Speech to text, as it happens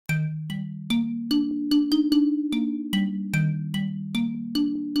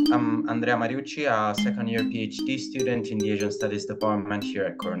I'm Andrea Mariucci, a second-year PhD student in the Asian Studies department here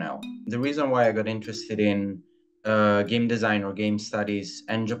at Cornell. The reason why I got interested in game design or game studies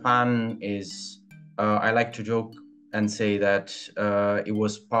in Japan is I like to joke and say that it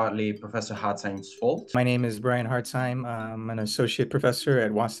was partly Professor Hartzheim's fault. My name is Bryan Hartzheim. I'm an associate professor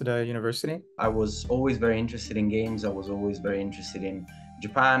at Waseda University. I was always very interested in games. I was always very interested in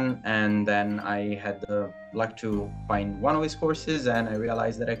Japan, and then I had the luck to find one of his courses, and I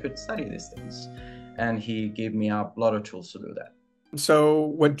realized that I could study these things. And he gave me a lot of tools to do that. So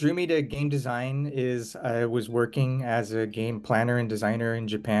what drew me to game design is I was working as a game planner and designer in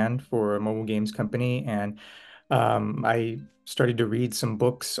Japan for a mobile games company, and I started to read some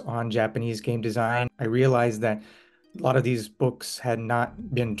books on Japanese game design. I realized that a lot of these books had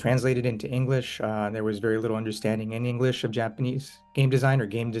not been translated into English. There was very little understanding in English of Japanese game design or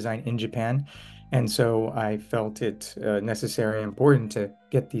game design in Japan. And so I felt it necessary and important to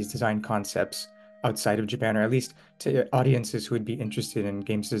get these design concepts outside of Japan, or at least to audiences who would be interested in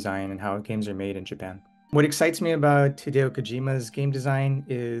games design and how games are made in Japan. What excites me about Hideo Kojima's game design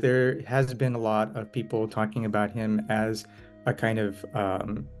is there has been a lot of people talking about him as a kind of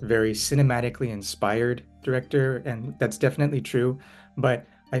very cinematically inspired director, and that's definitely true. But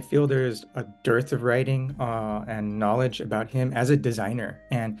I feel there's a dearth of writing and knowledge about him as a designer,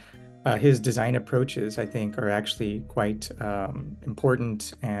 and his design approaches, I think, are actually quite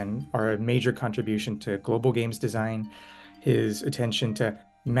important and are a major contribution to global games design. His attention to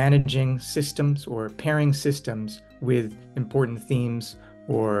managing systems or pairing systems with important themes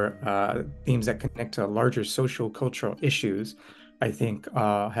or themes that connect to larger social cultural issues, I think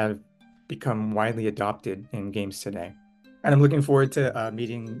have become widely adopted in games today. And I'm looking forward to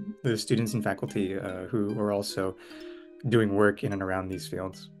meeting the students and faculty who are also doing work in and around these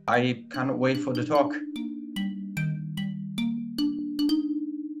fields. I cannot wait for the talk.